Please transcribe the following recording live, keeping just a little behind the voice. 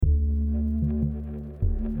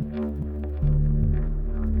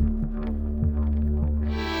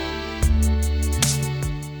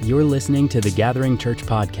You're listening to the Gathering Church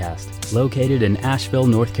Podcast, located in Asheville,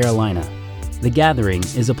 North Carolina. The Gathering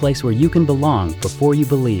is a place where you can belong before you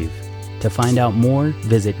believe. To find out more,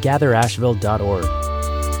 visit gatherasheville.org.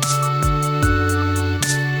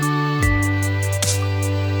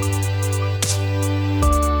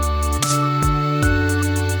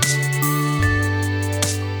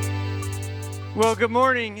 Well, good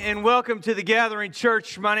morning and welcome to the Gathering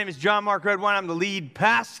Church. My name is John Mark Redwine. I'm the lead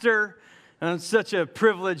pastor. And it's such a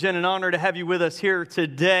privilege and an honor to have you with us here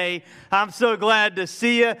today. I'm so glad to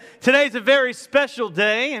see you. Today's a very special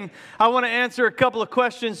day, and I want to answer a couple of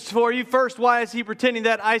questions for you. First, why is he pretending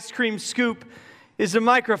that ice cream scoop is a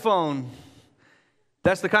microphone?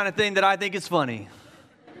 That's the kind of thing that I think is funny.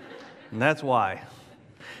 And that's why.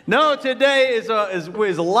 No, today is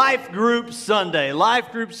Life Group Sunday.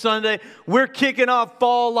 Life Group Sunday. We're kicking off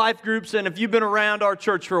fall life groups, and if you've been around our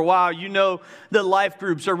church for a while, you know that life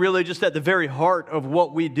groups are really just at the very heart of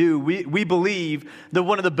what we do. We believe that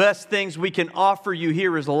one of the best things we can offer you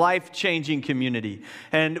here is a life-changing community,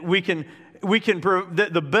 and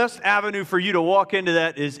the best avenue for you to walk into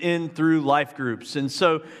that is in through life groups. And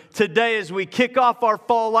so today, as we kick off our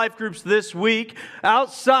fall life groups this week,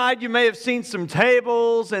 outside you may have seen some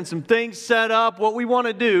tables and some things set up. What we want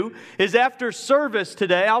to do is after service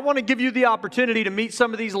today, I want to give you the opportunity to meet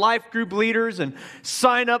some of these life group leaders and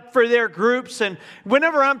sign up for their groups. And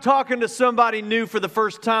whenever I'm talking to somebody new for the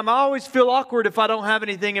first time, I always feel awkward if I don't have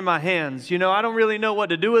anything in my hands. You know, I don't really know what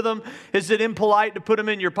to do with them. Is it impolite to put them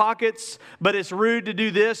in your pockets? But it's rude to do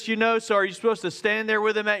this, you know, so are you supposed to stand there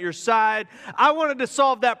with them at your side? I wanted to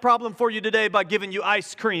solve that problem for you today by giving you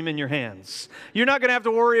ice cream in your hands. You're not going to have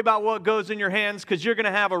to worry about what goes in your hands because you're going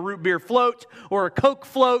to have a root beer float or a Coke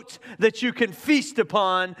float that you can feast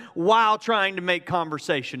upon while trying to make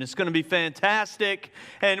conversation. It's going to be fantastic,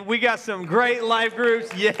 and we got some great life groups.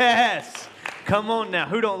 Yes! Come on now.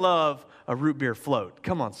 Who don't love a root beer float?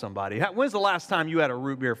 Come on, somebody. When's the last time you had a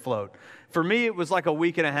root beer float? For me, it was like a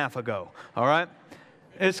week and a half ago, all right?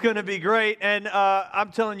 It's going to be great, and I'm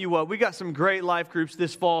telling you what, we got some great life groups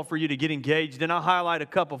this fall for you to get engaged, and I'll highlight a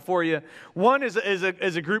couple for you. One is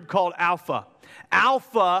a group called Alpha.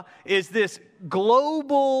 Alpha is this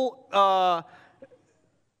global, I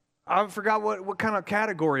forgot what kind of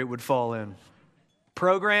category it would fall in.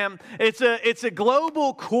 Program. It's a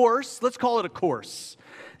global course, let's call it a course,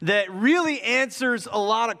 that really answers a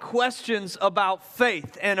lot of questions about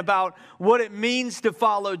faith and about what it means to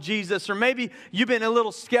follow Jesus. Or maybe you've been a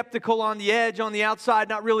little skeptical on the edge, on the outside,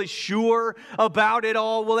 not really sure about it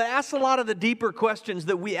all. Well, it asks a lot of the deeper questions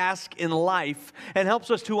that we ask in life and helps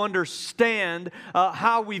us to understand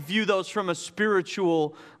how we view those from a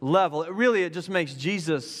spiritual level. It just makes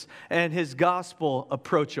Jesus and His gospel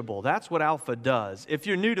approachable. That's what Alpha does. If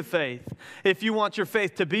you're new to faith, if you want your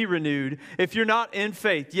faith to be renewed, if you're not in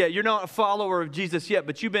faith, you're not a follower of Jesus yet,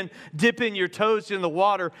 but you've been dipping your toes in the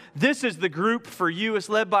water, this is the group for you. It's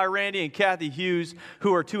led by Randy and Kathy Hughes,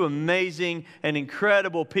 who are two amazing and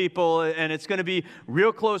incredible people, and it's going to be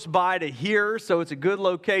real close by to here, so it's a good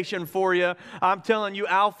location for you. I'm telling you,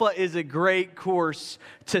 Alpha is a great course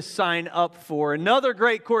to sign up for. Another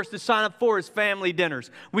great course to sign up for is family dinners.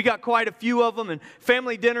 We got quite a few of them, and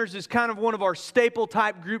family dinners is kind of one of our staple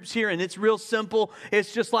type groups here, and it's real simple.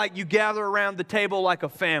 It's just like you gather around the table like a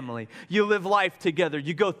family. You live life together.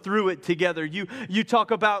 You go through it together. You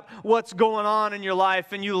talk about what's going on in your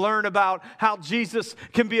life, and you learn about how Jesus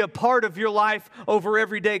can be a part of your life over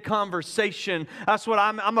everyday conversation. That's what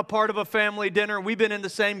I'm a part of a family dinner. We've been in the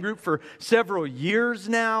same group for several years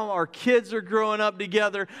now. Our kids are growing up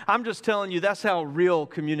together. I'm just telling you, that's how real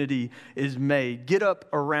community is made. Get up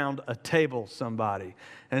around a table, somebody.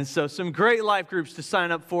 And so some great life groups to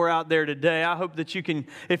sign up for out there today. I hope that you can,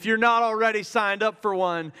 if you're not already signed up for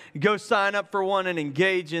one, go sign up for one and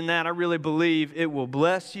engage in that. I really believe it will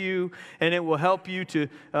bless you and it will help you to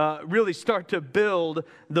really start to build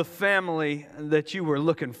the family that you were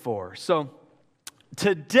looking for. So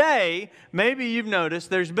today, maybe you've noticed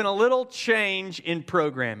there's been a little change in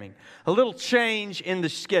programming, a little change in the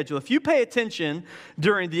schedule. If you pay attention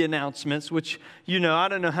during the announcements, which, you know, I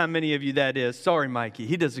don't know how many of you that is. Sorry, Mikey.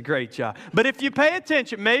 He does a great job. But if you pay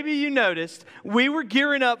attention, maybe you noticed we were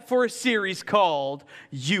gearing up for a series called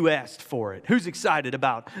You Asked For It. Who's excited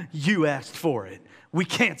about You Asked For It? We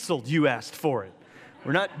canceled You Asked For It.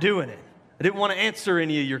 We're not doing it. I didn't want to answer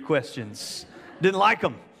any of your questions. Didn't like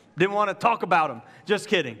them. Didn't want to talk about them. Just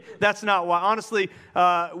kidding. That's not why. Honestly,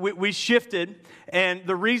 we shifted, and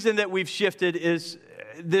the reason that we've shifted is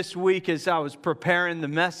this week as I was preparing the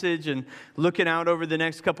message and looking out over the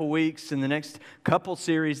next couple weeks and the next couple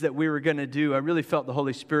series that we were going to do, I really felt the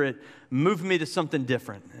Holy Spirit move me to something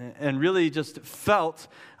different and really just felt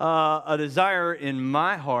a desire in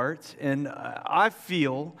my heart. And I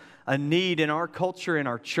feel a need in our culture, in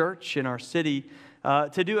our church, in our city,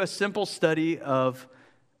 to do a simple study of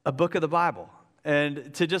a book of the Bible.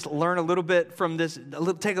 And to just learn a little bit from this,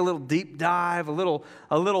 take a little deep dive, a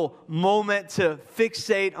little moment to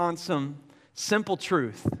fixate on some simple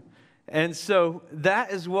truth. And so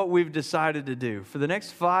that is what we've decided to do. For the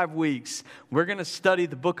next 5 weeks, we're going to study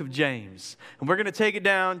the book of James. And we're going to take it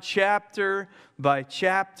down chapter by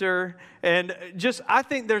chapter. And I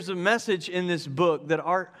think there's a message in this book that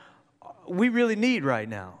we really need right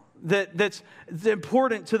now. That's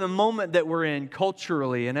important to the moment that we're in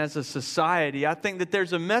culturally and as a society. I think that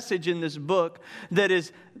there's a message in this book that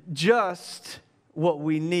is just what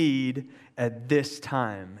we need at this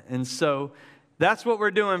time. And so that's what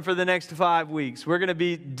we're doing for the next 5 weeks. We're going to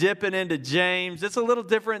be dipping into James. It's a little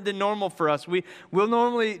different than normal for us. We'll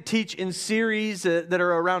normally teach in series that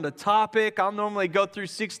are around a topic. I'll normally go through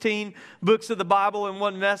 16 books of the Bible in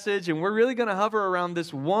one message, and we're really going to hover around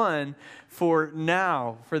this one for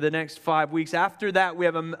the next 5 weeks. After that, we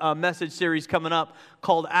have a message series coming up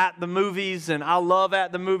called At the Movies, and I love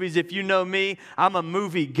At the Movies. If you know me, I'm a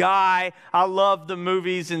movie guy. I love the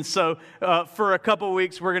movies, and so for a couple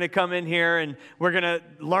weeks, we're going to come in here and we're going to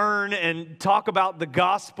learn and talk about the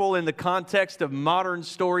gospel in the context of modern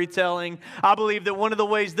storytelling. I believe that one of the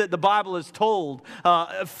ways that the Bible is told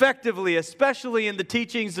effectively, especially in the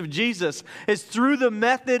teachings of Jesus, is through the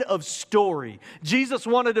method of story. Jesus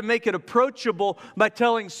wanted to make it approachable by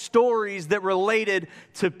telling stories that related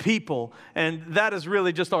to people, and that is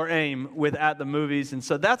really just our aim with At the Movies. And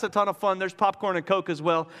so that's a ton of fun. There's popcorn and Coke as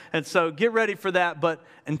well, and so get ready for that. But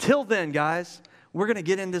until then, guys, we're going to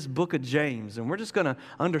get in this book of James, and we're just going to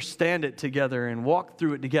understand it together and walk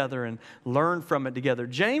through it together and learn from it together.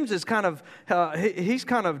 James is kind of, he's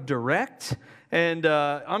kind of direct, and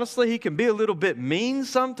honestly, he can be a little bit mean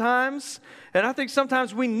sometimes. And I think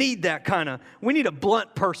sometimes we need we need a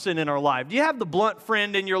blunt person in our life. Do you have the blunt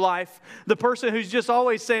friend in your life? The person who's just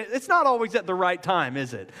always saying, it's not always at the right time,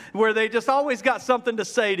 is it? Where they just always got something to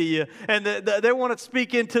say to you, and they want to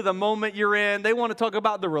speak into the moment you're in. They want to talk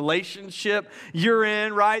about the relationship you're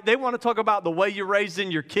in, right? They want to talk about the way you're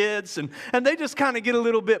raising your kids, and they just kind of get a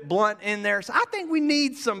little bit blunt in there. So I think we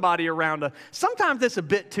need somebody around us. Sometimes it's a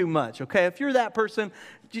bit too much, okay? If you're that person,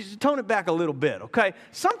 just tone it back a little bit, okay?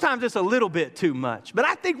 Sometimes it's a little bit too much. But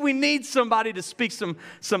I think we need somebody to speak some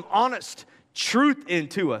honest truth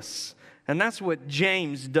into us. And that's what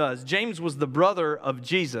James does. James was the brother of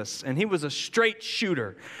Jesus, and he was a straight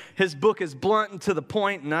shooter. His book is blunt and to the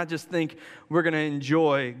point, and I just think we're going to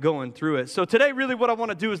enjoy going through it. So today, really what I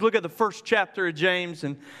want to do is look at the first chapter of James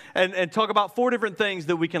and talk about 4 different things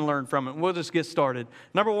that we can learn from it. We'll just get started.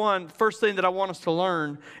 Number one, first thing that I want us to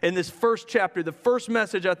learn in this first chapter, the first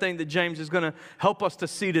message I think that James is going to help us to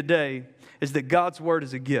see today is that God's Word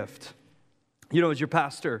is a gift. You know, as your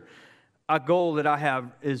pastor, a goal that I have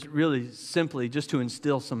is really simply just to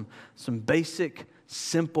instill some basic,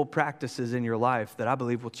 simple practices in your life that I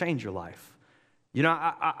believe will change your life. You know,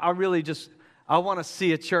 I really I want to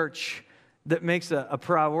see a church that makes a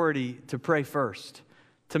priority to pray first,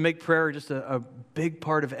 to make prayer just a big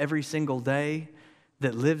part of every single day,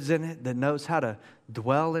 that lives in it, that knows how to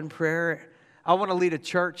dwell in prayer. I want to lead a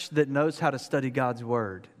church that knows how to study God's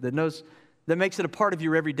Word, that makes it a part of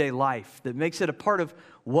your everyday life, that makes it a part of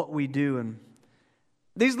what we do. And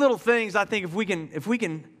these little things, I think if we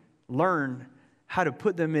can learn how to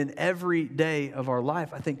put them in every day of our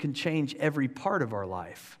life, I think can change every part of our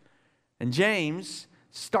life. And James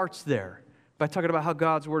starts there by talking about how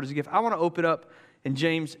God's Word is a gift. I want to open up in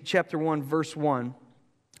James chapter 1, verse 1.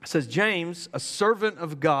 It says, James, a servant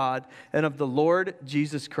of God and of the Lord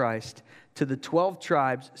Jesus Christ, to the 12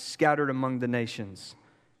 tribes scattered among the nations.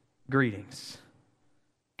 Greetings.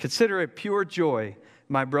 Consider it pure joy,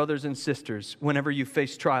 my brothers and sisters, whenever you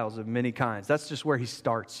face trials of many kinds. That's just where he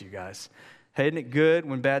starts, you guys. Hey, isn't it good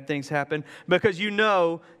when bad things happen? Because you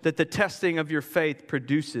know that the testing of your faith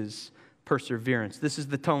produces perseverance. This is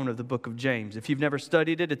the tone of the book of James. If you've never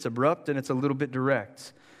studied it, it's abrupt and it's a little bit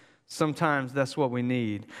direct. Sometimes that's what we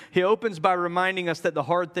need. He opens by reminding us that the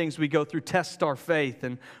hard things we go through test our faith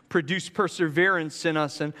and produce perseverance in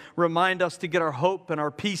us and remind us to get our hope and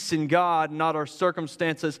our peace in God, not our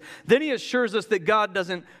circumstances. Then he assures us that God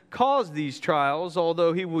doesn't cause these trials,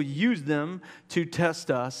 although he will use them to test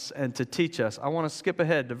us and to teach us. I want to skip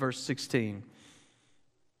ahead to verse 16.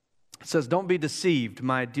 It says, "Don't be deceived,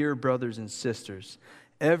 my dear brothers and sisters.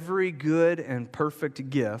 Every good and perfect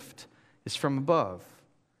gift is from above,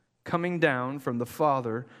 coming down from the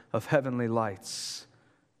Father of heavenly lights,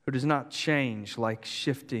 who does not change like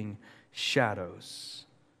shifting shadows.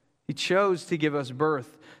 He chose to give us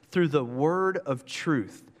birth through the word of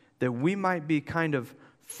truth, that we might be kind of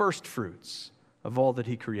first fruits of all that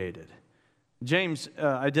He created. James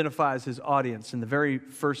identifies his audience in the very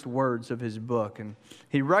first words of his book, and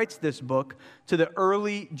he writes this book to the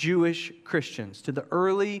early Jewish Christians,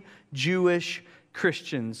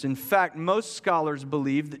 In fact, most scholars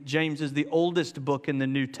believe that James is the oldest book in the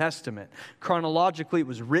New Testament. Chronologically, it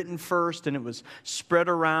was written first and it was spread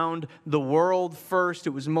around the world first.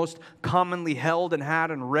 It was most commonly held and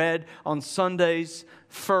had and read on Sundays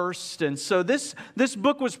first. And so this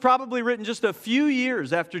book was probably written just a few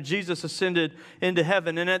years after Jesus ascended into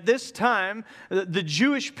heaven. And at this time, the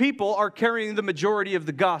Jewish people are carrying the majority of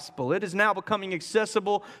the gospel. It is now becoming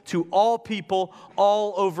accessible to all people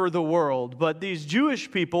all over the world. But these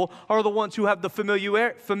Jewish people are the ones who have the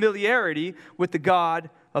familiarity with the God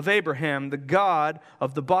of Abraham, the God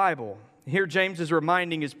of the Bible. Here James is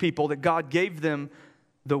reminding his people that God gave them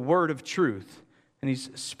the word of truth. And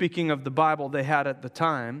he's speaking of the Bible they had at the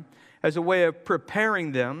time as a way of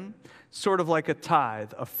preparing them, sort of like a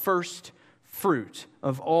tithe, a first fruit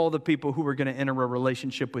of all the people who were going to enter a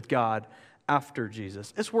relationship with God after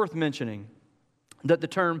Jesus. It's worth mentioning that the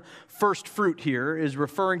term first fruit here is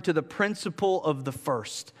referring to the principle of the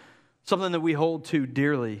first, something that we hold to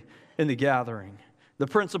dearly in the gathering. The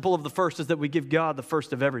principle of the first is that we give God the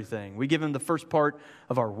first of everything. We give Him the first part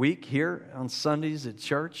of our week here on Sundays at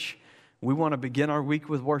church. We want to begin our week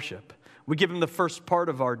with worship. We give Him the first part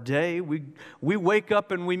of our day. We wake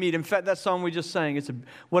up and we meet. In fact, that song we just sang,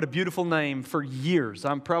 what a beautiful name. For years,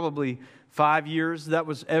 I'm probably 5 years, that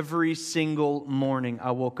was every single morning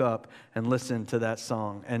I woke up and listened to that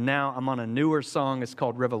song. And now I'm on a newer song. It's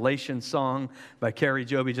called Revelation Song by Carrie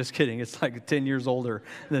Joby. Just kidding. It's like 10 years older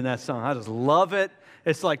than that song. I just love it.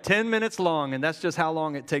 It's like 10 minutes long, and that's just how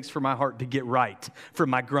long it takes for my heart to get right from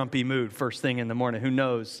my grumpy mood first thing in the morning. Who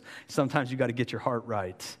knows? Sometimes you got to get your heart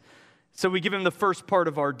right. So we give Him the first part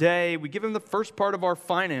of our day. We give Him the first part of our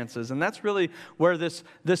finances, and that's really where this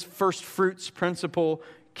first fruits principle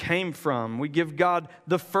came from. We give God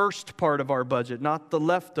the first part of our budget, not the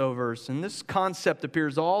leftovers. And this concept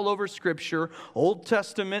appears all over Scripture, Old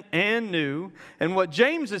Testament and New. And what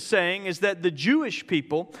James is saying is that the Jewish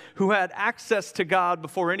people who had access to God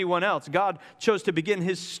before anyone else, God chose to begin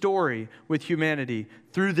His story with humanity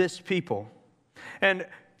through this people. And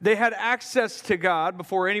they had access to God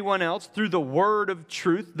before anyone else through the word of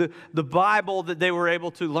truth, the Bible that they were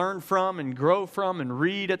able to learn from and grow from and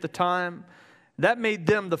read at the time. That made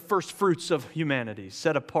them the first fruits of humanity,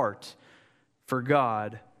 set apart for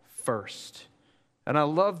God first. And I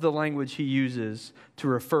love the language he uses to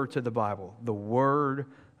refer to the Bible, the word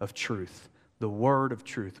of truth, the word of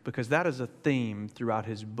truth, because that is a theme throughout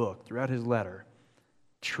his book, throughout his letter,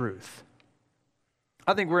 truth.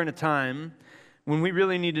 I think we're in a time when we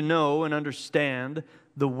really need to know and understand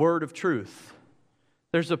the word of truth.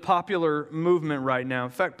 There's a popular movement right now.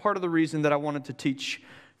 In fact, part of the reason that I wanted to teach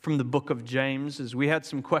from the book of James is we had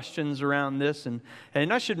some questions around this, and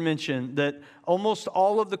I should mention that almost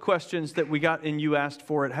all of the questions that we got and you asked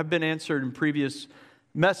for it have been answered in previous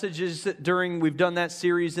messages we've done that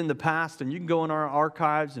series in the past, and you can go in our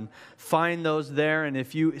archives and find those there. And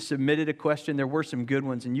if you submitted a question, there were some good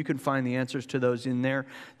ones, and you can find the answers to those in there.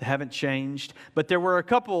 They haven't changed. But there were a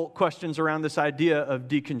couple questions around this idea of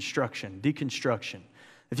deconstruction.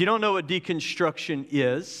 If you don't know what deconstruction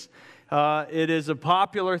is, it is a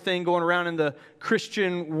popular thing going around in the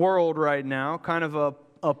Christian world right now, kind of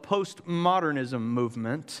a postmodernism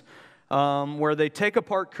movement, where they take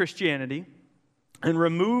apart Christianity and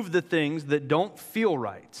remove the things that don't feel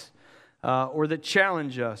right, or that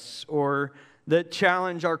challenge us, or that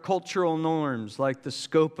challenge our cultural norms, like the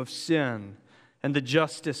scope of sin and the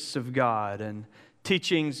justice of God and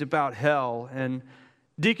teachings about hell. And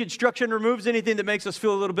deconstruction removes anything that makes us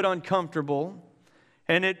feel a little bit uncomfortable,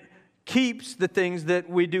 and it keeps the things that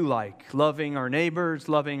we do like, loving our neighbors,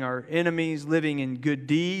 loving our enemies, living in good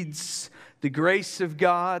deeds, the grace of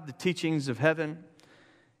God, the teachings of heaven.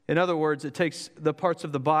 In other words, it takes the parts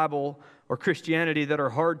of the Bible or Christianity that are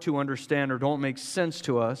hard to understand or don't make sense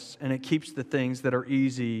to us, and it keeps the things that are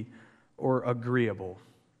easy or agreeable.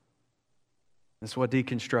 That's what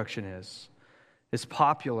deconstruction is. It's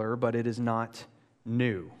popular, but it is not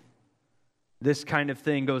new. This kind of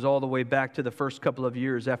thing goes all the way back to the first couple of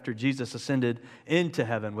years after Jesus ascended into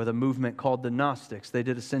heaven with a movement called the Gnostics. They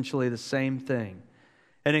did essentially the same thing.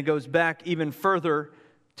 And it goes back even further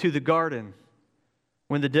to the garden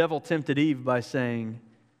when the devil tempted Eve by saying,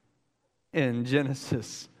 in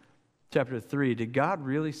Genesis chapter 3, did God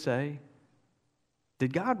really say?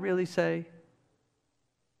 Did God really say?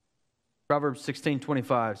 Proverbs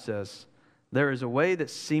 16:25 says, there is a way that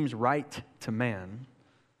seems right to man,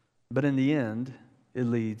 but in the end, it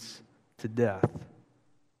leads to death.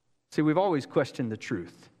 See, we've always questioned the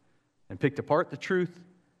truth and picked apart the truth,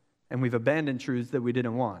 and we've abandoned truths that we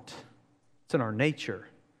didn't want. It's in our nature.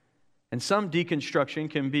 And some deconstruction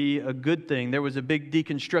can be a good thing. There was a big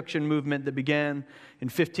deconstruction movement that began in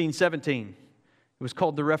 1517. It was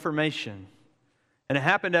called the Reformation. And it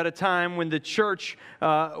happened at a time when the church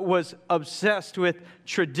was obsessed with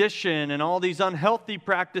tradition and all these unhealthy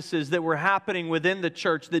practices that were happening within the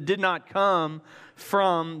church that did not come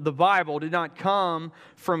from the Bible, did not come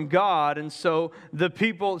from God. And so the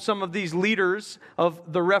people, some of these leaders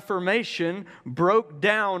of the Reformation broke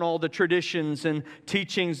down all the traditions and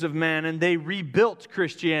teachings of man, and they rebuilt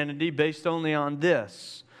Christianity based only on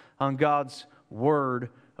this, on God's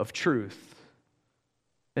word of truth.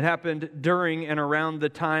 It happened during and around the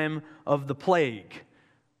time of the plague,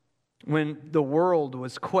 when the world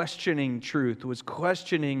was questioning truth, was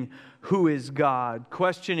questioning who is God,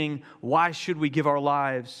 questioning why should we give our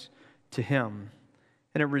lives to Him.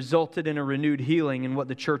 And it resulted in a renewed healing in what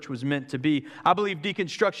the church was meant to be. I believe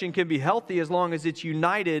deconstruction can be healthy as long as it's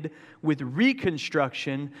united with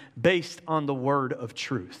reconstruction based on the word of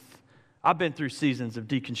truth. I've been through seasons of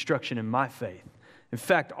deconstruction in my faith. In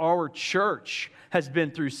fact, our church has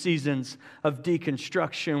been through seasons of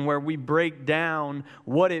deconstruction where we break down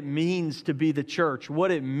what it means to be the church, what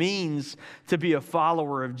it means to be a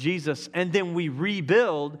follower of Jesus, and then we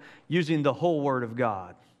rebuild using the whole Word of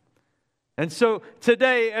God. And so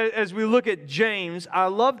today, as we look at James, I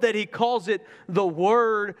love that he calls it the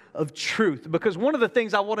word of truth, because one of the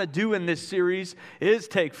things I want to do in this series is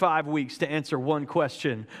take 5 weeks to answer one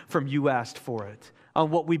question from You Asked For It, on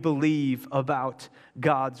what we believe about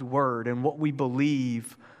God's word and what we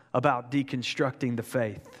believe about deconstructing the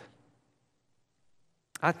faith.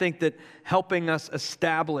 I think that helping us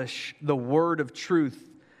establish the word of truth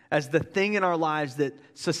as the thing in our lives that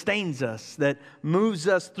sustains us, that moves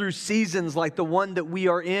us through seasons like the one that we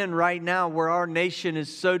are in right now, where our nation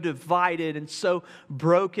is so divided and so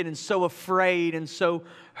broken and so afraid and so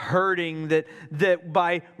hurting, that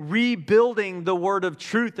by rebuilding the word of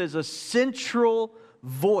truth as a central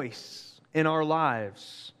voice in our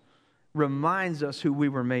lives reminds us who we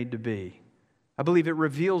were made to be. I believe it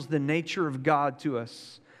reveals the nature of God to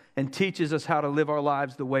us and teaches us how to live our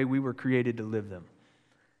lives the way we were created to live them.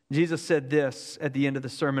 Jesus said this at the end of the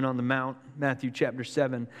Sermon on the Mount, Matthew chapter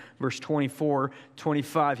 7, verse 24,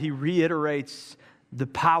 25. He reiterates the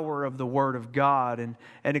power of the Word of God and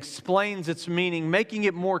explains its meaning, making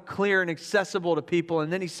it more clear and accessible to people.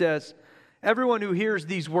 And then he says, everyone who hears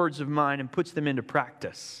these words of mine and puts them into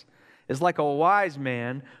practice is like a wise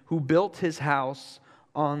man who built his house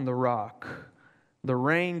on the rock. The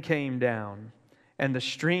rain came down, and the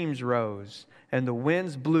streams rose, and the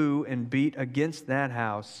winds blew and beat against that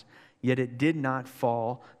house, yet it did not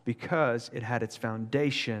fall because it had its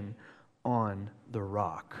foundation on the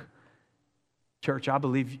rock. Church, I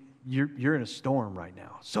believe you're in a storm right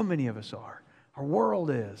now. So many of us are. Our world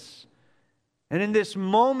is. And in this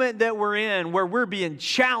moment that we're in, where we're being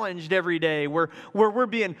challenged every day, where we're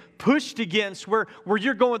being pushed against, where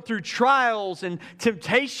you're going through trials and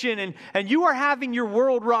temptation, and you are having your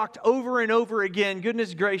world rocked over and over again,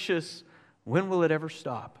 goodness gracious, when will it ever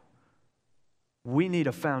stop? We need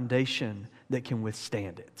a foundation that can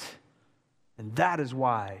withstand it. And that is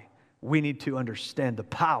why we need to understand the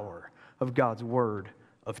power of God's word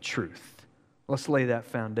of truth. Let's lay that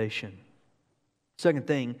foundation. Second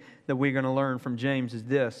thing that we're going to learn from James is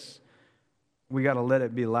this: we got to let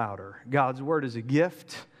it be louder. God's word is a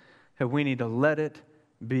gift, and we need to let it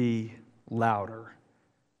be louder.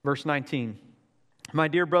 Verse 19, my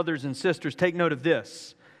dear brothers and sisters, take note of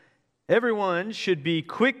this. Everyone should be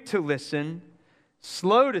quick to listen,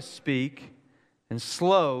 slow to speak, and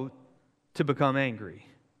slow to become angry.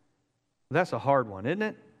 That's a hard one, isn't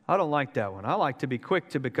it? I don't like that one. I like to be quick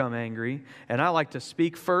to become angry, and I like to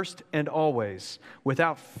speak first and always,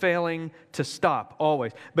 without failing to stop,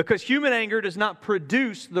 always. Because human anger does not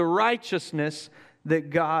produce the righteousness that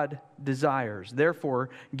God desires. Therefore,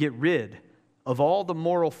 get rid of all the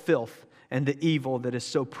moral filth and the evil that is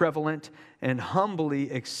so prevalent, and humbly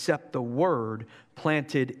accept the word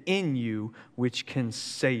planted in you, which can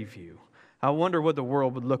save you. I wonder what the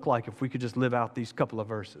world would look like if we could just live out these couple of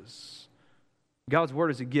verses. God's word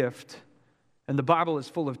is a gift, and the Bible is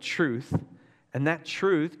full of truth, and that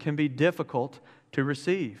truth can be difficult to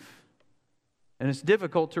receive. And it's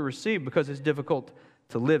difficult to receive because it's difficult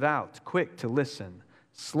to live out, quick to listen,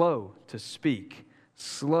 slow to speak,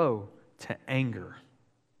 slow to anger.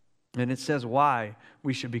 And it says why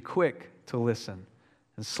we should be quick to listen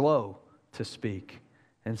and slow to speak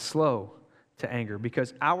and slow to anger.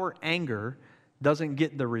 Because our anger doesn't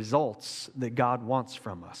get the results that God wants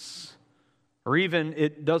from us. Or even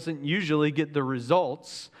it doesn't usually get the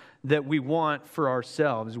results that we want for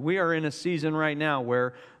ourselves. We are in a season right now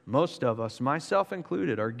where most of us, myself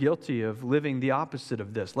included, are guilty of living the opposite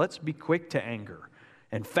of this. Let's be quick to anger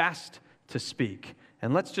and fast to speak.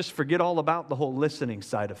 And let's just forget all about the whole listening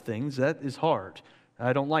side of things. That is hard.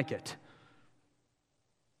 I don't like it.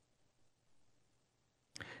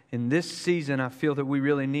 In this season, I feel that we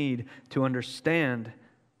really need to understand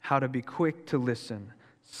how to be quick to listen,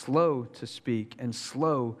 slow to speak, and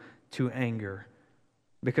slow to anger.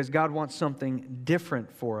 Because God wants something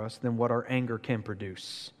different for us than what our anger can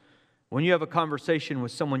produce. When you have a conversation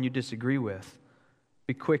with someone you disagree with,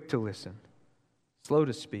 be quick to listen, slow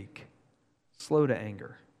to speak, slow to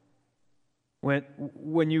anger.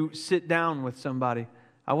 When you sit down with somebody,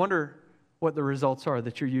 I wonder what the results are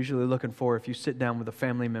that you're usually looking for if you sit down with a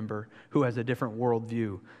family member who has a different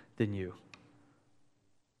worldview than you.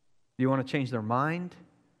 Do you want to change their mind?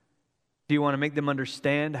 Do you want to make them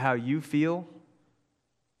understand how you feel?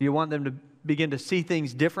 Do you want them to begin to see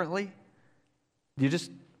things differently? Do you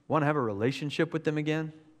just want to have a relationship with them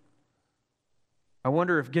again? I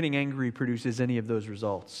wonder if getting angry produces any of those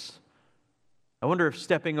results. I wonder if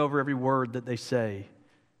stepping over every word that they say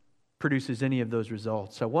produces any of those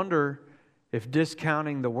results. I wonder if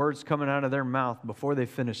discounting the words coming out of their mouth before they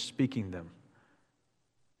finish speaking them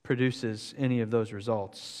produces any of those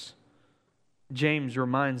results. James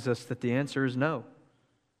reminds us that the answer is no.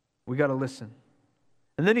 We got to listen.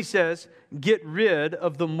 And then he says, get rid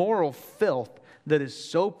of the moral filth that is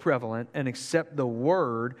so prevalent and accept the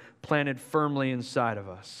word planted firmly inside of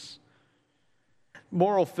us.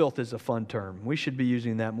 Moral filth is a fun term. We should be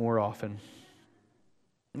using that more often.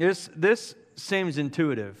 This seems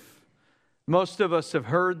intuitive. Most of us have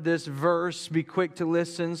heard this verse, be quick to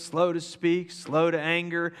listen, slow to speak, slow to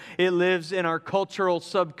anger. It lives in our cultural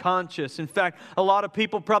subconscious. In fact, a lot of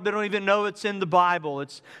people probably don't even know it's in the Bible.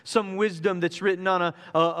 It's some wisdom that's written on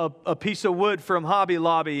a piece of wood from Hobby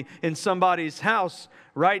Lobby in somebody's house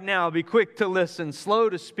right now. Be quick to listen, slow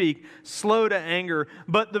to speak, slow to anger.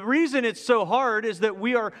 But the reason it's so hard is that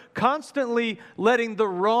we are constantly letting the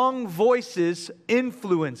wrong voices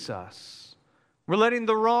influence us. We're letting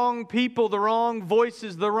the wrong people, the wrong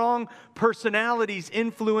voices, the wrong personalities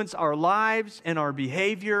influence our lives and our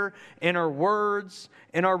behavior and our words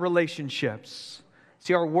and our relationships.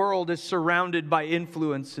 See, our world is surrounded by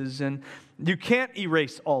influences, and you can't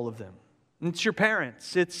erase all of them. It's your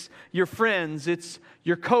parents, it's your friends, it's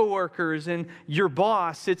your coworkers and your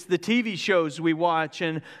boss, it's the TV shows we watch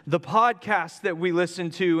and the podcasts that we listen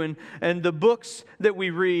to and the books that we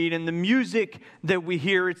read and the music that we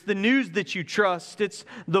hear. It's the news that you trust. It's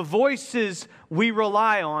the voices we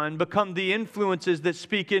rely on become the influences that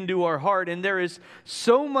speak into our heart. And there is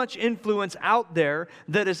so much influence out there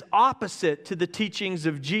that is opposite to the teachings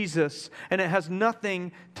of Jesus, and it has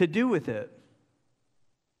nothing to do with it.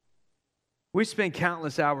 We spend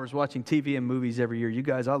countless hours watching TV and movies every year. You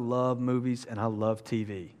guys, I love movies and I love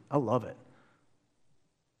TV. I love it.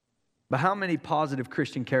 But how many positive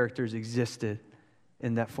Christian characters existed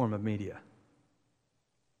in that form of media?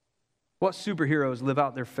 What superheroes live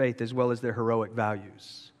out their faith as well as their heroic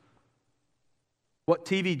values? What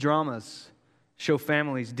TV dramas show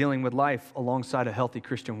families dealing with life alongside a healthy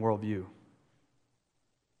Christian worldview?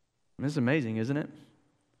 This is amazing, isn't it?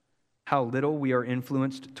 How little we are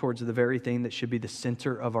influenced towards the very thing that should be the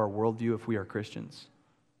center of our worldview if we are Christians.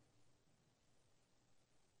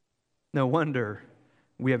 No wonder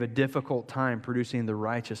we have a difficult time producing the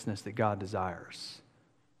righteousness that God desires.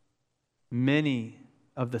 Many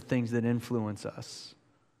of the things that influence us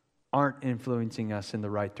aren't influencing us in the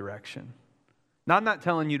right direction. Now, I'm not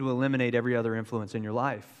telling you to eliminate every other influence in your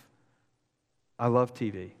life. I love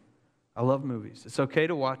TV. I love movies. It's okay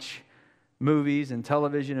to watch movies and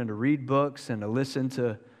television and to read books and to listen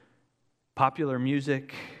to popular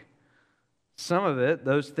music. Some of it,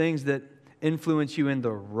 those things that influence you in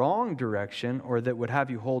the wrong direction or that would have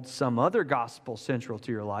you hold some other gospel central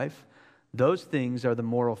to your life, those things are the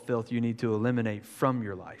moral filth you need to eliminate from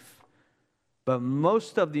your life. But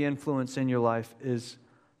most of the influence in your life is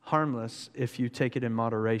harmless if you take it in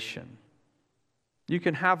moderation. You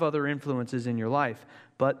can have other influences in your life,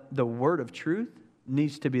 but the word of truth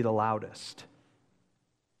needs to be the loudest.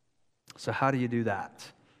 So how do you do that?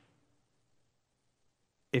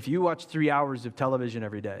 If you watch 3 hours of television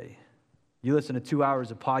every day, you listen to 2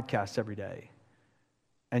 hours of podcasts every day,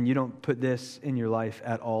 and you don't put this in your life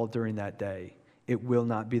at all during that day, it will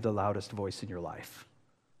not be the loudest voice in your life.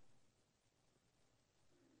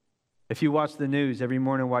 If you watch the news every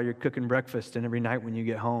morning while you're cooking breakfast and every night when you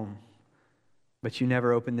get home, but you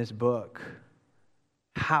never open this book,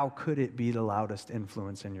 how could it be the loudest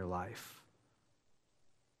influence in your life?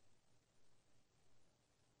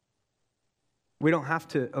 We don't have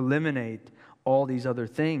to eliminate all these other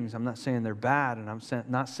things. I'm not saying they're bad, and I'm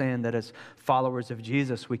not saying that as followers of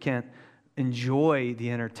Jesus we can't enjoy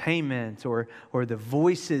the entertainment or the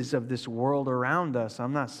voices of this world around us.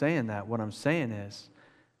 I'm not saying that. What I'm saying is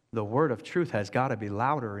the word of truth has got to be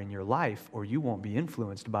louder in your life, or you won't be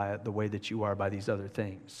influenced by it the way that you are by these other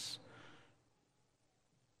things.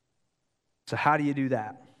 So how do you do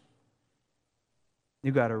that?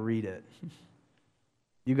 You got to read it.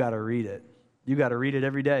 You got to read it. You got to read it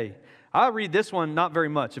every day. I read this one not very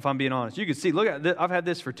much, if I'm being honest. You can see, look at this. I've had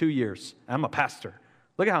this for 2 years. I'm a pastor.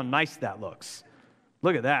 Look at how nice that looks.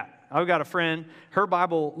 Look at that. I've got a friend. Her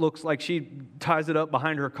Bible looks like she ties it up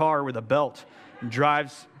behind her car with a belt and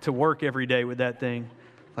drives to work every day with that thing.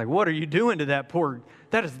 Like, what are you doing to that poor?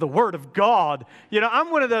 That is the Word of God. You know,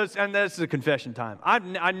 I'm one of those, and this is a confession time.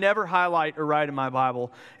 I never highlight or write in my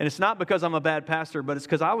Bible, and it's not because I'm a bad pastor, but it's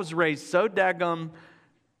because I was raised so daggum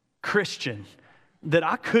Christian that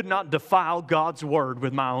I could not defile God's Word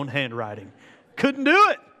with my own handwriting. Couldn't do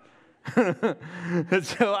it. And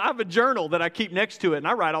so I have a journal that I keep next to it, and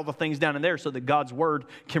I write all the things down in there so that God's Word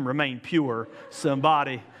can remain pure.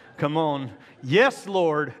 Somebody, come on. Yes,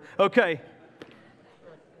 Lord. Okay.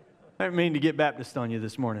 I didn't mean to get Baptist on you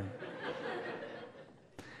this morning.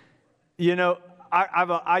 You know,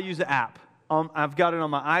 I use an app. I've got it on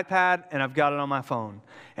my iPad and I've got it on my phone.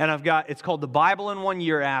 And it's called the Bible in 1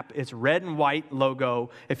 Year app. It's red and white logo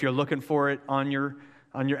if you're looking for it on your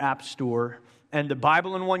app store. And the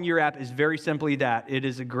Bible in 1 Year app is very simply that. It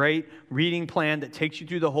is a great reading plan that takes you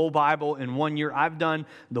through the whole Bible in 1 year. I've done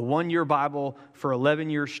the 1 Year Bible for 11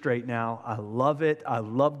 years straight now. I love it. I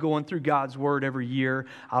love going through God's Word every year.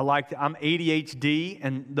 I'm ADHD,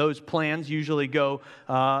 and those plans usually go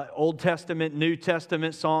Old Testament, New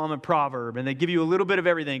Testament, Psalm, and Proverb. And they give you a little bit of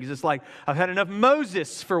everything, because it's like, I've had enough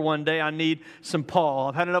Moses for one day, I need some Paul.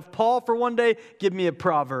 I've had enough Paul for one day, give me a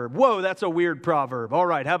proverb. Whoa, that's a weird proverb. All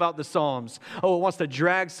right, how about the Psalms? Oh, it wants to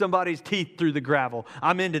drag somebody's teeth through the gravel.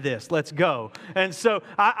 I'm into this. Let's go. And so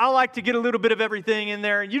I like to get a little bit of everything in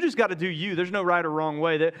there, and you just got to do you. There's no right or wrong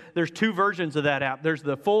way. There's two versions of that app. There's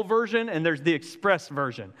the full version, and there's the express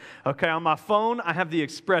version. Okay, on my phone, I have the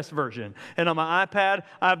express version. And on my iPad,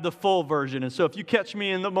 I have the full version. And so if you catch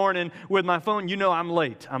me in the morning with my phone, you know I'm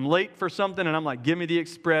late. I'm late for something, and I'm like, give me the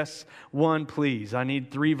express one, please. I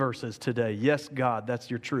need 3 verses today. Yes, God,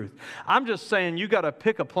 that's your truth. I'm just saying you got to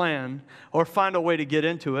pick a plan or find a way to get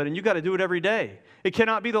into it, and you got to do it every day. It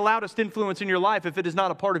cannot be the loudest influence in your life if it is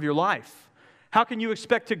not a part of your life. How can you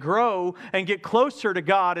expect to grow and get closer to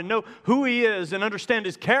God and know who He is and understand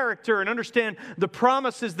His character and understand the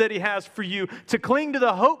promises that He has for you, to cling to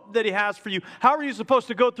the hope that He has for you? How are you supposed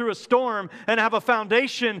to go through a storm and have a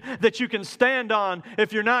foundation that you can stand on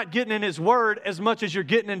if you're not getting in His Word as much as you're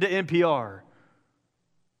getting into NPR?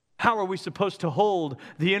 How are we supposed to hold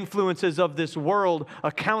the influences of this world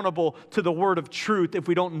accountable to the Word of truth if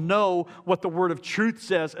we don't know what the Word of truth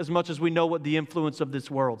says as much as we know what the influence of this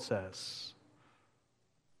world says?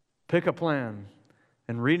 Pick a plan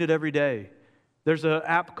and read it every day. There's an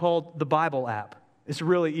app called the Bible app. It's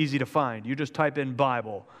really easy to find. You just type in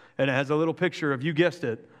Bible, and it has a little picture of, you guessed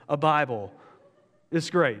it, a Bible.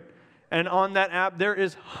 It's great. And on that app, there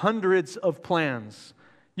is hundreds of plans.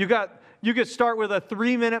 You could start with a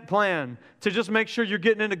 3-minute plan to just make sure you're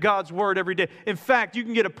getting into God's Word every day. In fact, you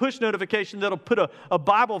can get a push notification that'll put a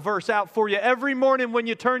Bible verse out for you every morning when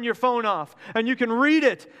you turn your phone off. And you can read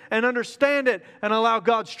it and understand it and allow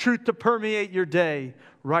God's truth to permeate your day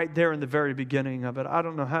right there in the very beginning of it. I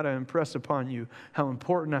don't know how to impress upon you how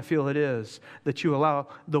important I feel it is that you allow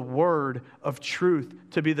the word of truth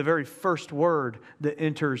to be the very first word that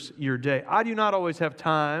enters your day. I do not always have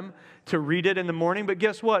time to read it in the morning, but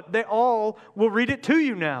guess what? They all will read it to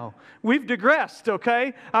you now. We've digressed,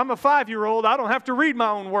 okay? I'm a 5-year-old. I don't have to read my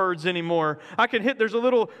own words anymore. There's a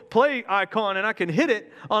little play icon, and I can hit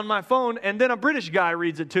it on my phone, and then a British guy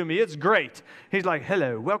reads it to me. It's great. He's like,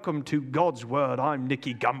 hello, welcome to God's Word. I'm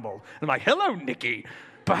Nicky Gumbel. I'm like, hello, Nicky.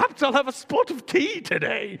 Perhaps I'll have a spot of tea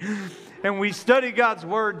today. And we study God's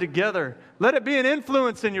Word together. Let it be an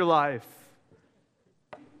influence in your life.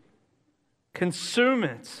 Consume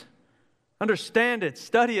it. Understand it.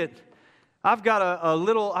 Study it. I've got a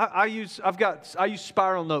little, I use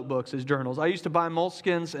spiral notebooks as journals. I used to buy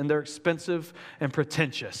Moleskines, and they're expensive and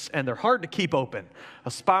pretentious, and they're hard to keep open. A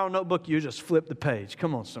spiral notebook, you just flip the page.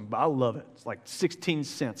 Come on, somebody, I love it. It's like 16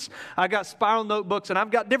 cents. I got spiral notebooks, and I've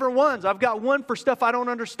got different ones. I've got one for stuff I don't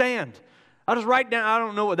understand. I'll just write down, I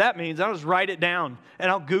don't know what that means. I'll just write it down, and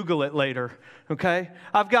I'll Google it later, okay?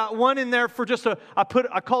 I've got one in there for just I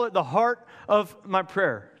call it the heart of my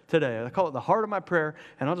prayer. Today. I call it the heart of my prayer,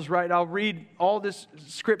 and I'll read all this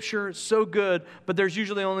scripture. It's so good, but there's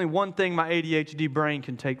usually only one thing my ADHD brain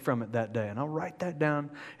can take from it that day, and I'll write that down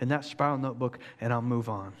in that spiral notebook, and I'll move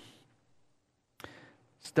on.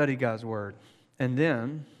 Study God's Word, and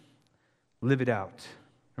then live it out.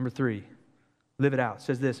 Number 3, live it out. It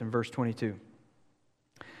says this in verse 22.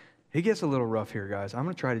 It gets a little rough here, guys. I'm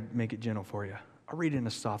going to try to make it gentle for you. I'll read it in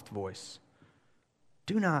a soft voice.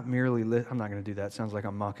 Do not merely I'm not going to do that. It sounds like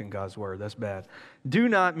I'm mocking God's word. That's bad. Do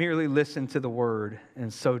not merely listen to the word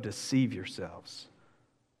and so deceive yourselves.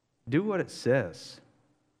 Do what it says.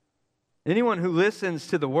 Anyone who listens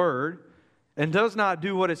to the word and does not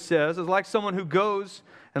do what it says is like someone who goes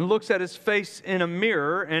and looks at his face in a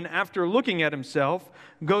mirror and after looking at himself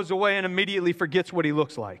goes away and immediately forgets what he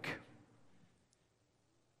looks like.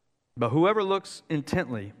 But whoever looks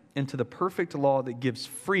intently into the perfect law that gives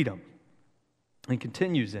freedom and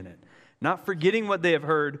continues in it, not forgetting what they have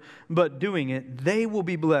heard, but doing it, they will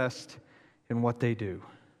be blessed in what they do.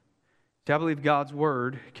 See, I believe God's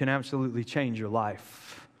word can absolutely change your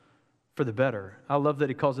life for the better. I love that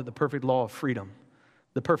he calls it the perfect law of freedom.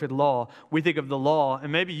 The perfect law. We think of the law,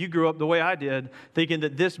 and maybe you grew up the way I did, thinking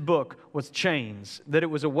that this book was chains, that it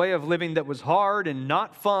was a way of living that was hard and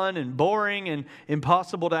not fun and boring and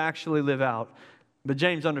impossible to actually live out. But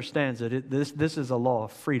James understands that this is a law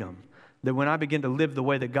of freedom. That when I begin to live the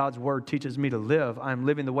way that God's word teaches me to live, I'm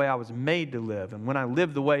living the way I was made to live. And when I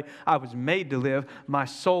live the way I was made to live, my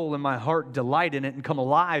soul and my heart delight in it and come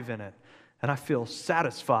alive in it. And I feel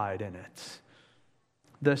satisfied in it.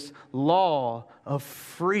 This law of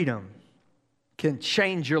freedom can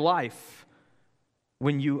change your life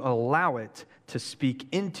when you allow it to speak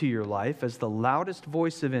into your life as the loudest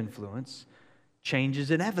voice of influence. Change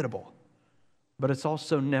is inevitable, but it's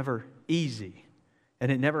also never easy.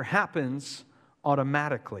 And it never happens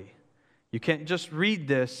automatically. You can't just read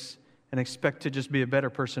this and expect to just be a better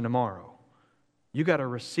person tomorrow. You got to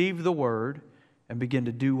receive the word and begin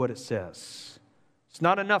to do what it says. It's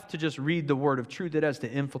not enough to just read the word of truth. It has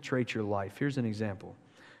to infiltrate your life. Here's an example.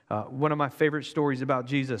 One of my favorite stories about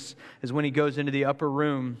Jesus is when he goes into the upper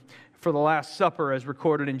room for the Last Supper as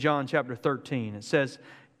recorded in John chapter 13. It says,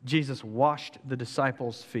 Jesus washed the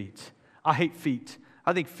disciples' feet. I hate feet.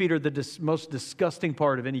 I think feet are the most disgusting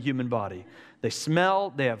part of any human body. They smell,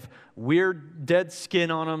 they have weird dead skin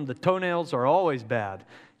on them, the toenails are always bad.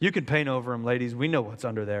 You can paint over them, ladies, we know what's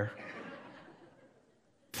under there.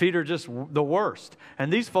 Feet are just the worst.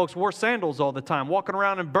 And these folks wore sandals all the time, walking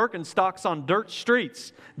around in Birkenstocks on dirt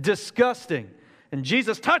streets. Disgusting. And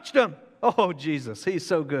Jesus touched them. Oh, Jesus, he's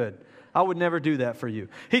so good. I would never do that for you.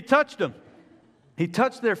 He touched them. He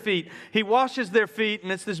touched their feet. He washes their feet,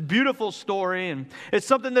 and it's this beautiful story, and it's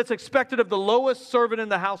something that's expected of the lowest servant in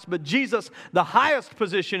the house, but Jesus, the highest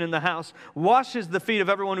position in the house, washes the feet of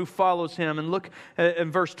everyone who follows him. And look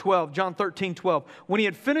in verse 12, John 13:12. When he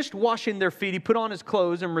had finished washing their feet, he put on his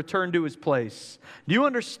clothes and returned to his place. Do you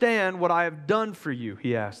understand what I have done for you?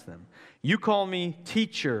 He asked them. You call me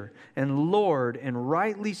teacher and Lord, and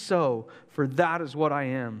rightly so, for that is what I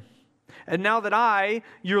am. And now that I,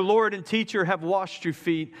 your Lord and teacher, have washed your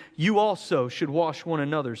feet, you also should wash one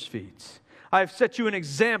another's feet. I have set you an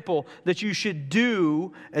example that you should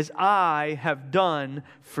do as I have done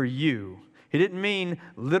for you. He didn't mean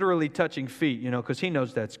literally touching feet, because he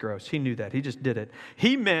knows that's gross. He knew that. He just did it.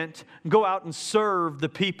 He meant go out and serve the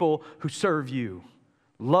people who serve you.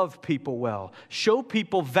 Love people well. Show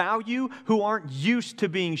people value who aren't used to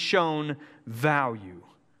being shown value.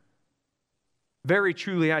 Very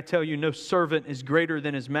truly, I tell you, no servant is greater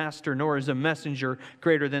than his master, nor is a messenger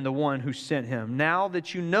greater than the one who sent him. Now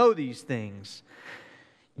that you know these things,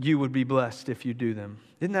 you would be blessed if you do them.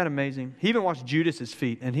 Isn't that amazing? He even washed Judas's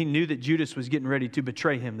feet, and he knew that Judas was getting ready to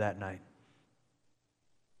betray him that night.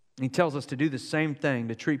 He tells us to do the same thing,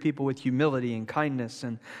 to treat people with humility and kindness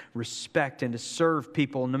and respect, and to serve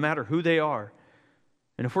people no matter who they are.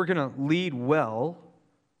 And if we're going to lead well,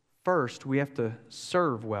 first, we have to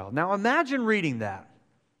serve well. Now imagine reading that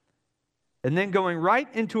and then going right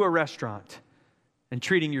into a restaurant and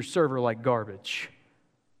treating your server like garbage.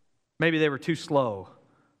 Maybe they were too slow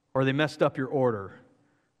or they messed up your order.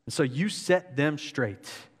 And so you set them straight.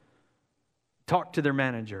 Talk to their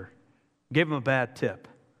manager. Give them a bad tip.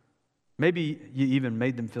 Maybe you even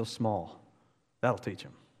made them feel small. That'll teach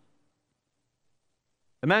them.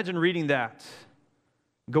 Imagine reading that,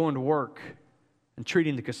 going to work, and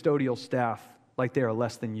treating the custodial staff like they are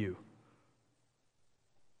less than you.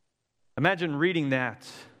 Imagine reading that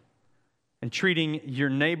and treating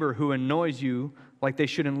your neighbor who annoys you like they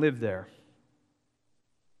shouldn't live there.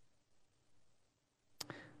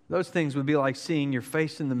 Those things would be like seeing your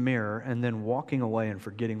face in the mirror and then walking away and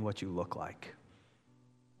forgetting what you look like.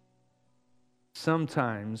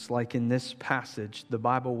 Sometimes, like in this passage, the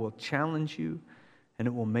Bible will challenge you and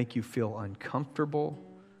it will make you feel uncomfortable,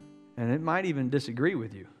 and it might even disagree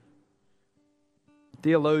with you.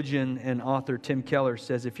 Theologian and author Tim Keller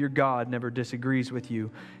says if your God never disagrees with you,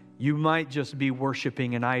 you might just be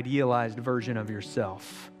worshiping an idealized version of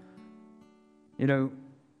yourself. You know,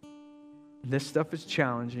 this stuff is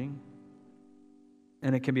challenging,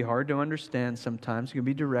 and it can be hard to understand sometimes. It can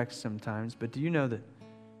be direct sometimes, but do you know that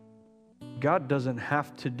God doesn't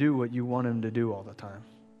have to do what you want Him to do all the time?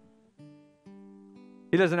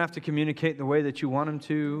 He doesn't have to communicate the way that you want Him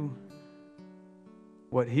to.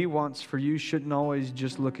 What He wants for you shouldn't always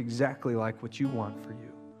just look exactly like what you want for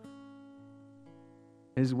you.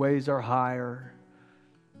 His ways are higher.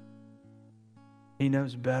 He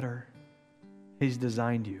knows better. He's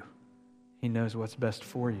designed you. He knows what's best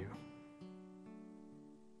for you.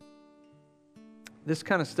 This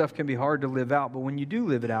kind of stuff can be hard to live out, but when you do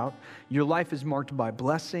live it out, your life is marked by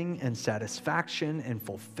blessing and satisfaction and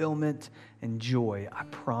fulfillment and joy, I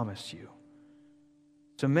promise you.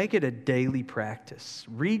 So make it a daily practice.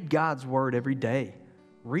 Read God's Word every day.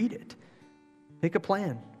 Read it. Make a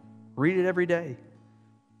plan. Read it every day.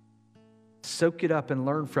 Soak it up and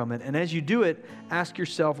learn from it. And as you do it, ask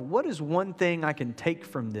yourself, what is one thing I can take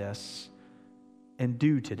from this and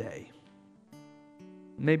do today?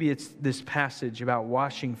 Maybe it's this passage about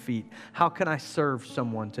washing feet. How can I serve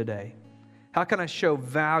someone today? How can I show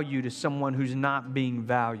value to someone who's not being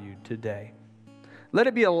valued today? Let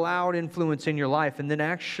it be a loud influence in your life, and then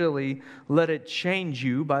actually let it change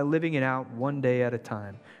you by living it out one day at a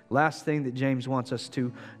time. Last thing that James wants us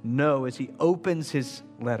to know as he opens his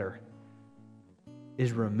letter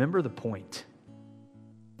is remember the point.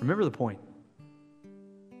 Remember the point.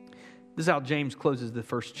 This is how James closes the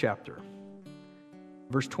first chapter.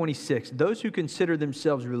 Verse 26, those who consider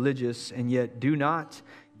themselves religious and yet do not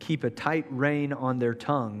keep a tight rein on their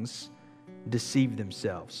tongues deceive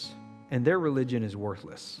themselves, and their religion is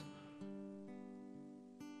worthless.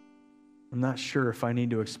 I'm not sure if I need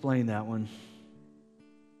to explain that one,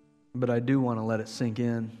 but I do want to let it sink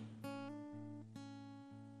in.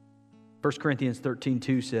 1 Corinthians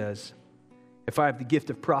 13:2 says, if I have the gift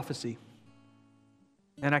of prophecy,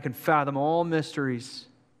 and I can fathom all mysteries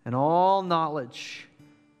and all knowledge,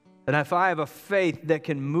 and if I have a faith that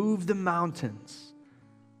can move the mountains,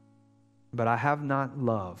 but I have not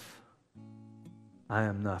love, I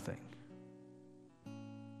am nothing.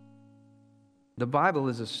 The Bible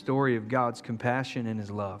is a story of God's compassion and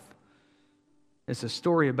His love. It's a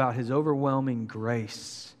story about His overwhelming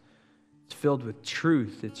grace. It's filled with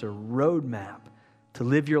truth. It's a roadmap to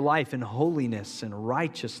live your life in holiness and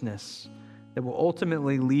righteousness that will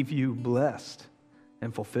ultimately leave you blessed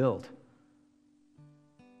and fulfilled.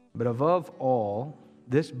 But above all,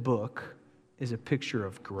 this book is a picture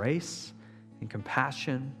of grace and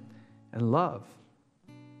compassion and love.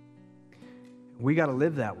 We got to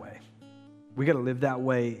live that way. We got to live that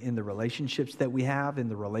way in the relationships that we have, in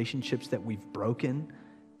the relationships that we've broken,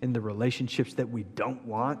 in the relationships that we don't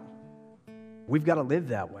want. We've got to live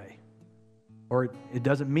that way, or it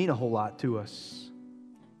doesn't mean a whole lot to us.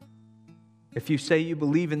 If you say you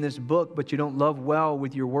believe in this book, but you don't love well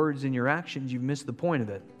with your words and your actions, you've missed the point of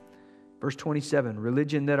it. Verse 27,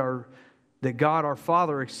 religion that God our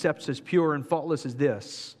Father accepts as pure and faultless is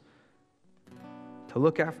this: to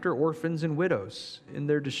look after orphans and widows in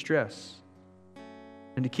their distress,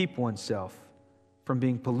 and to keep oneself from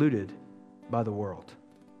being polluted by the world.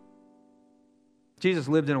 Jesus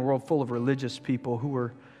lived in a world full of religious people who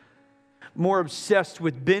were more obsessed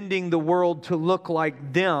with bending the world to look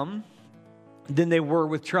like them than they were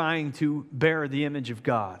with trying to bear the image of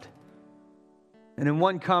God. And in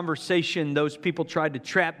one conversation, those people tried to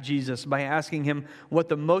trap Jesus by asking him what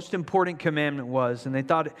the most important commandment was. And they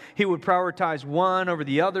thought he would prioritize one over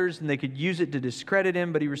the others and they could use it to discredit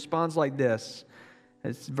him. But he responds like this.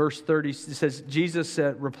 It's verse 30. It says, Jesus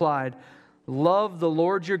replied, love the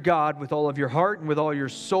Lord your God with all of your heart and with all your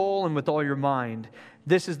soul and with all your mind.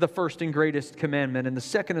 This is the first and greatest commandment. And the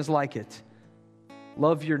second is like it.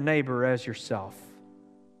 Love your neighbor as yourself.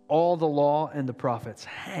 All the law and the prophets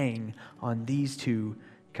hang on these two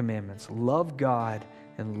commandments. Love God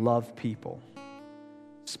and love people.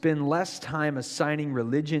 spend less time assigning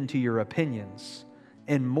religion to your opinions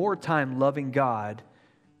and more time loving God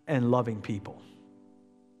and loving people.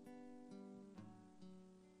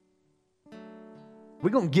 We're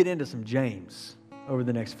going to get into some James over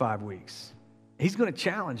the next 5 weeks. He's going to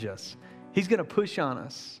challenge us. He's going to push on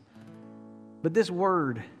us. But this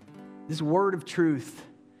word of truth,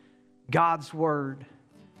 God's word,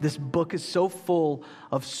 this book is so full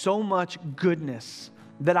of so much goodness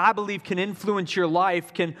that I believe can influence your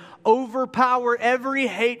life, can overpower every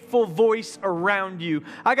hateful voice around you.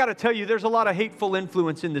 I got to tell you, there's a lot of hateful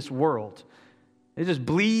influence in this world. It just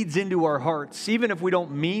bleeds into our hearts. Even if we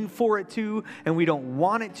don't mean for it to and we don't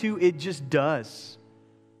want it to, it just does.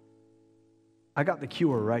 I got the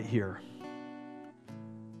cure right here.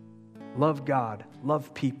 Love God,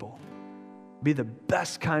 love people. Be the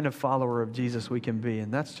best kind of follower of Jesus we can be,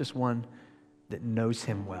 and that's just one that knows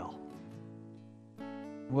Him well.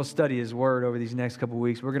 We'll study His Word over these next couple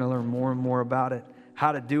weeks. We're going to learn more and more about it,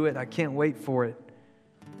 how to do it. I can't wait for it.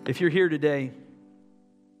 If you're here today,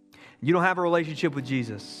 you don't have a relationship with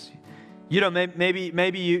Jesus. You know,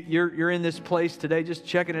 maybe you're in this place today just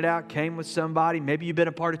checking it out, came with somebody. Maybe you've been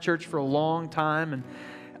a part of church for a long time, and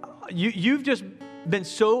you've just been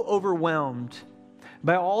so overwhelmed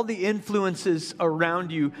by all the influences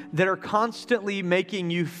around you that are constantly making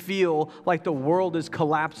you feel like the world is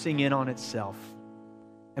collapsing in on itself.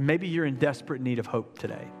 And maybe you're in desperate need of hope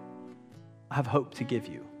today. I have hope to give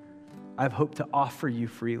you. I have hope to offer you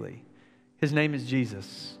freely. His name is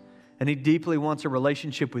Jesus. And He deeply wants a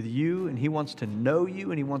relationship with you, and He wants to know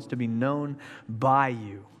you, and He wants to be known by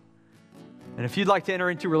you. And if you'd like to enter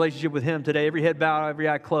into a relationship with Him today, every head bowed, every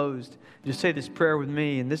eye closed, just say this prayer with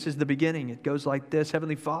me. And this is the beginning. It goes like this.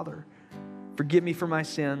 Heavenly Father, forgive me for my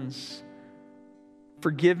sins.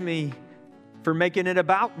 Forgive me for making it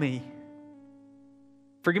about me.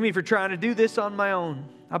 Forgive me for trying to do this on my own.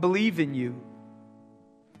 I believe in you.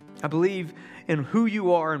 I believe in who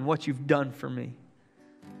you are and what you've done for me.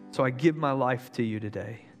 So I give my life to you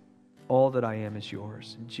today. All that I am is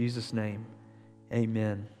yours. In Jesus' name,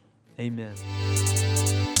 amen. Amen.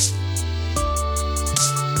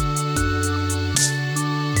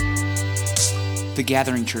 The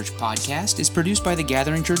Gathering Church podcast is produced by the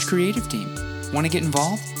Gathering Church creative team. Want to get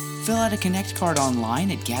involved? Fill out a Connect card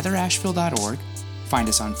online at gatherasheville.org. Find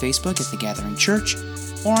us on Facebook at The Gathering Church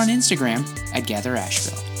or on Instagram at Gather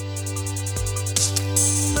Asheville.